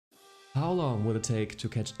How long will it take to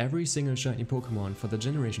catch every single shiny Pokémon for the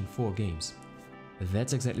Generation 4 games?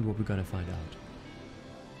 That's exactly what we're gonna find out.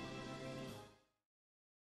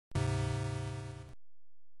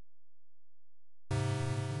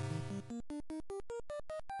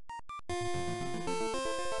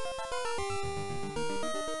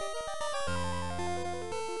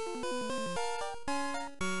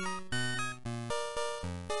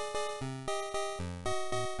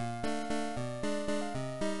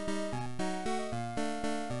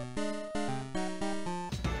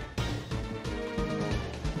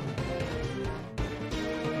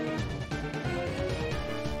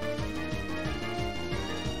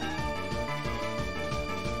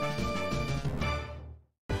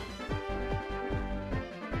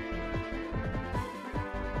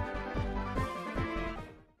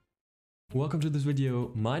 Welcome to this video.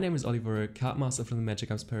 My name is Oliver, card master from the Magic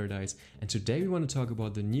Cards Paradise, and today we want to talk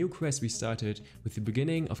about the new quest we started with the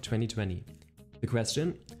beginning of 2020. The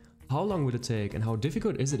question: how long would it take and how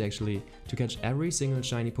difficult is it actually to catch every single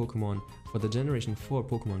shiny Pokemon for the Generation 4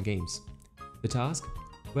 Pokemon games? The task?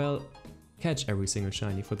 Well, catch every single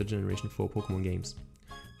shiny for the Generation 4 Pokemon games.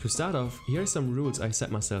 To start off, here are some rules I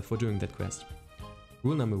set myself for doing that quest.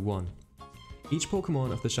 Rule number 1. Each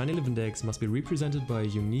Pokemon of the Shiny Live Index must be represented by a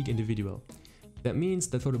unique individual. That means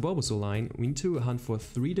that for the Bulbasaur line, we need to hunt for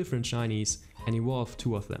 3 different shinies and evolve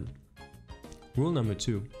 2 of them. Rule number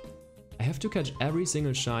 2. I have to catch every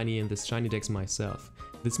single shiny in this shiny dex myself.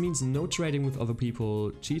 This means no trading with other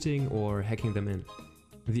people, cheating or hacking them in.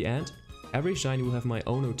 In the end, every shiny will have my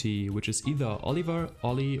own OT, which is either Oliver,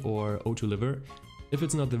 Ollie or O2 Liver, if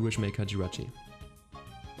it's not the Wishmaker Jirachi.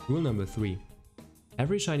 Rule number 3.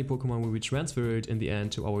 Every shiny Pokemon will be transferred in the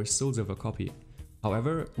end to our Soul Silver copy.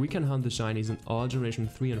 However, we can hunt the shinies in all Generation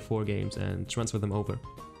 3 and 4 games and transfer them over.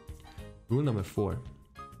 Rule number 4.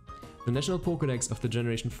 The National Pokédex of the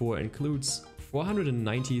Generation 4 includes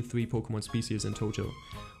 493 Pokemon species in total.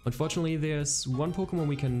 Unfortunately, there's one Pokemon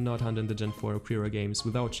we cannot hunt in the Gen 4 Pre-Era games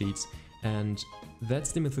without cheats, and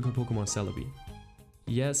that's the mythical Pokemon Celebi.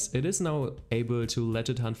 Yes, it is now able to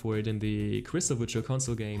legit hunt for it in the Crystal Virtual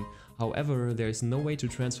Console game, however, there is no way to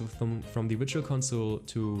transfer them from the Virtual Console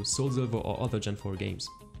to Soul Silver or other Gen 4 games.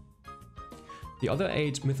 The other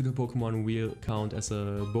 8 mythical Pokemon will count as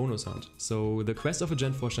a bonus hunt, so the quest of a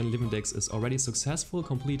Gen 4 Shiny Live Index is already successfully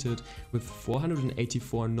completed with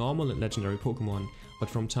 484 normal and legendary Pokemon, but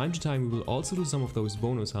from time to time we will also do some of those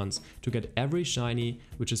bonus hunts to get every shiny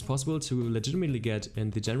which is possible to legitimately get in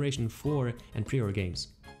the Generation 4 and Pre-Era games.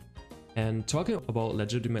 And talking about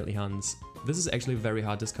legitimately hunts, this is actually a very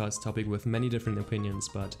hard discussed topic with many different opinions,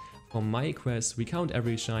 but for my quest we count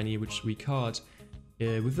every shiny which we caught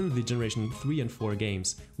within the Generation 3 and 4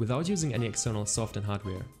 games without using any external soft and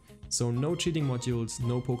hardware. So no cheating modules,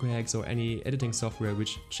 no Pokéhacks or any editing software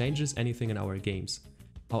which changes anything in our games.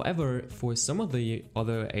 However, for some of the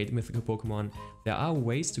other 8 mythical Pokemon, there are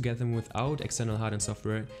ways to get them without external hardware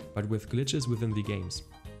software, but with glitches within the games.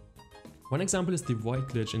 One example is the Void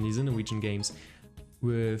glitch in the Xenoregion games,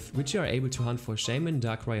 with which you are able to hunt for Shaman,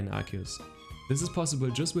 Darkrai and Arceus. This is possible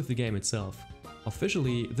just with the game itself.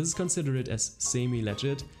 Officially, this is considered as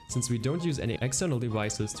semi-legit, since we don't use any external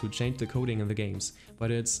devices to change the coding in the games, but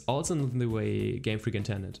it's also not the way Game Freak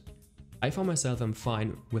intended. I for myself am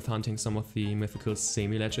fine with hunting some of the Mythicals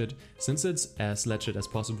semi-legit, since it's as legit as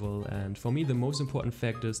possible, and for me the most important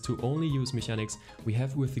fact is to only use mechanics we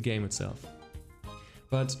have with the game itself.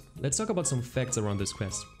 But let's talk about some facts around this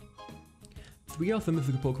quest. 3 of the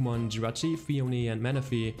mythical Pokemon, Jirachi, Phione and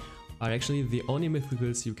Manaphy, are actually the only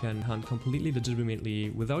mythicals you can hunt completely legitimately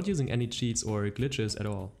without using any cheats or glitches at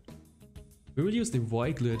all. We will use the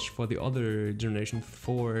Void glitch for the other Generation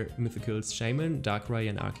 4 mythicals Shaman, Darkrai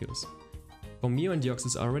and Arceus. For Mew and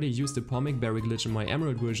Deoxys I already used the Pomic Berry glitch in my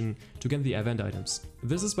Emerald version to get the event items.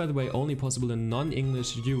 This is by the way only possible in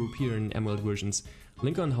non-English European Emerald versions,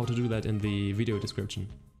 link on how to do that in the video description.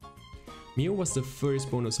 Mew was the first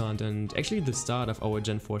bonus hunt and actually the start of our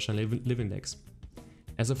Gen 4 Shiny Live Index.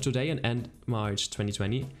 As of today and end March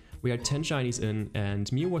 2020, we are 10 shinies in,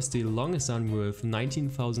 and Mew was the longest hunt with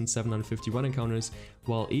 19,751 encounters,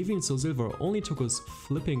 while Eevee and Soul Silver only took us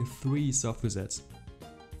flipping 3 soft resets.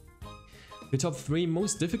 The top 3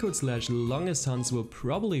 most difficult / longest hunts will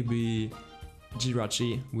probably be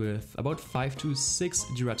Jirachi with about 5 to 6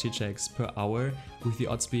 Jirachi checks per hour, with the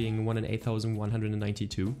odds being 1 in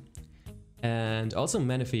 8,192. And also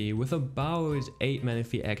Manaphy with about 8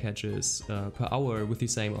 Manaphy egg hatches per hour with the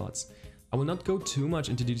same odds. I will not go too much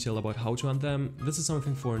into detail about how to hunt them, this is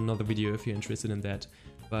something for another video if you're interested in that,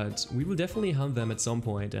 but we will definitely hunt them at some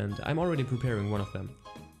point and I'm already preparing one of them.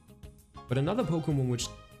 But another Pokemon which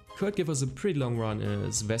could give us a pretty long run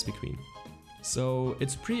is Vespiquen. So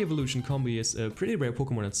its pre-evolution combi is a pretty rare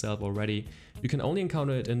Pokemon itself already. You can only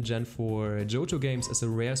encounter it in Gen 4 Johto games as a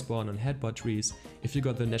rare spawn on headbutt trees if you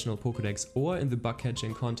got the National Pokédex, or in the bug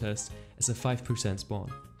catching contest as a 5%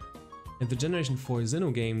 spawn. In the Generation 4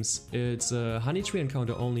 Sinnoh games, it's a honey tree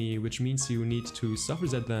encounter only, which means you need to soft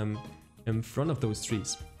reset them in front of those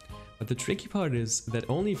trees. But the tricky part is that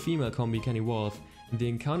only female combi can evolve, and the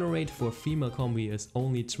encounter rate for female combi is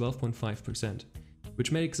only 12.5%,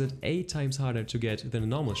 which makes it 8 times harder to get than a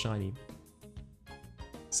normal shiny.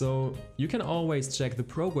 So you can always check the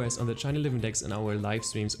progress on the shiny live index in our live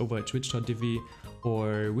streams over at twitch.tv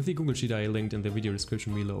or with the Google Sheet I linked in the video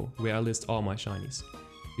description below, where I list all my shinies.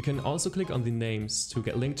 You can also click on the names to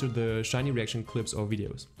get linked to the shiny reaction clips or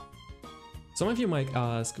videos. Some of you might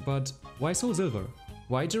ask, but why Soul Silver?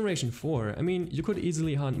 Why Generation 4? I mean, you could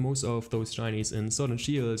easily hunt most of those shinies in Sword and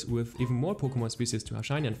Shield with even more Pokemon species to have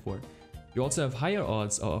shiny hunt for. You also have higher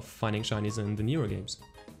odds of finding shinies in the newer games.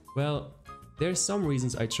 Well, there's some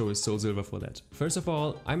reasons I chose Soul Silver for that. First of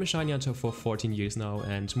all, I'm a shiny hunter for 14 years now,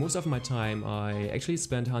 and most of my time I actually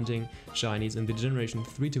spent hunting shinies in the Generation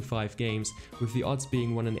 3 to 5 games, with the odds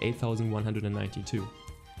being 1 in 8,192.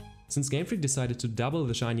 Since Game Freak decided to double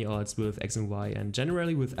the shiny odds with X and Y, and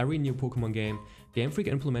generally with every new Pokemon game, Game Freak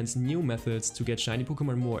implements new methods to get shiny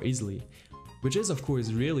Pokemon more easily. Which is of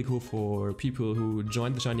course really cool for people who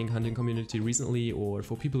joined the shiny hunting community recently, or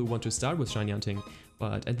for people who want to start with shiny hunting,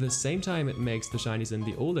 but at the same time it makes the shinies in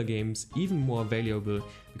the older games even more valuable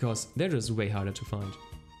because they're just way harder to find.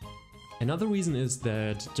 Another reason is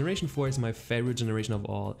that Generation 4 is my favorite generation of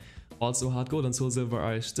all. Also, Heart Gold and Soul Silver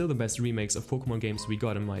are still the best remakes of Pokemon games we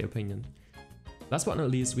got in my opinion. Last but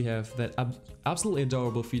not least, we have that absolutely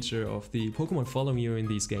adorable feature of the Pokemon following you in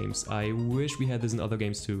these games. I wish we had this in other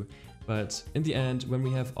games too. But in the end, when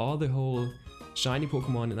we have all the whole shiny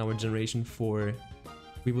Pokemon in our Generation 4,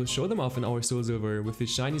 we will show them off in our Soul Silver with the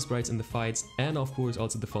shiny sprites in the fights, and of course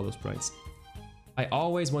also the follow sprites. I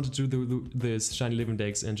always wanted to do this shiny live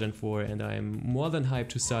index in Gen 4, and I am more than hyped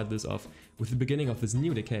to start this off with the beginning of this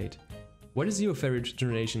new decade. What is your favorite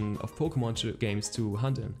generation of Pokemon games to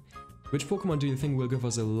hunt in? Which Pokemon do you think will give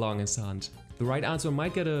us the longest hunt? The right answer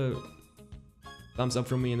might get a thumbs up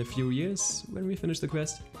from me in a few years when we finish the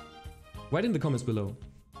quest. Write in the comments below.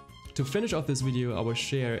 To finish off this video, I will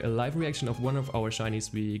share a live reaction of one of our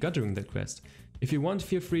shinies we got during that quest. If you want,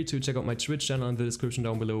 feel free to check out my Twitch channel in the description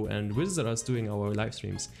down below and visit us doing our live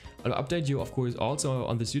streams. I'll update you of course also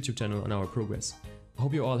on this YouTube channel on our progress. I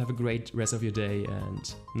hope you all have a great rest of your day,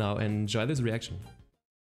 and now enjoy this reaction.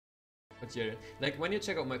 But yeah, like when you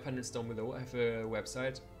check out my panels down below, I have a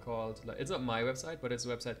website called, it's not my website, but it's a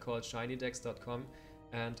website called shinydex.com,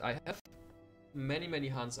 and I have many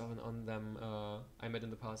hunts on them I met in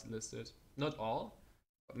the past listed. Not all,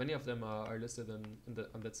 but many of them are listed on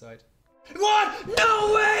that site. What?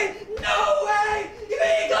 No way! No way! You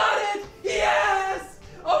got it! Yes!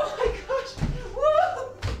 Oh my gosh!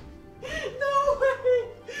 Woo! No way!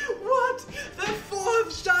 What? The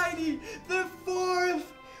 4th shiny! The 4th!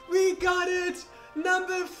 We got it!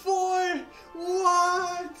 Number 4!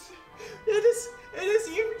 What? It is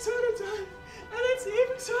even turtle time! And it's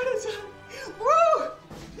even turtle time! Woo!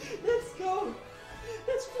 Let's go!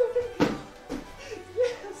 Let's fucking go!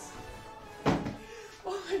 Yes!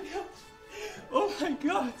 Oh my god! Oh my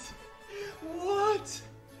god! What?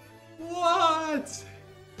 What?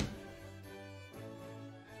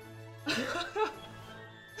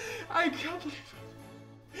 I can't believe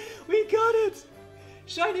it! We got it!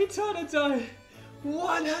 Shiny Totodile!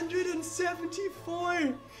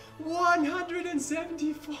 174!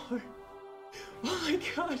 174! Oh my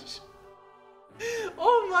gosh!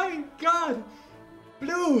 Oh my god!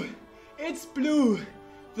 Blue! It's blue!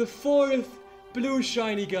 The 4th blue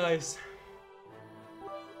shiny, guys!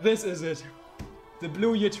 This is it! The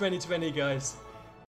blue year 2020, guys!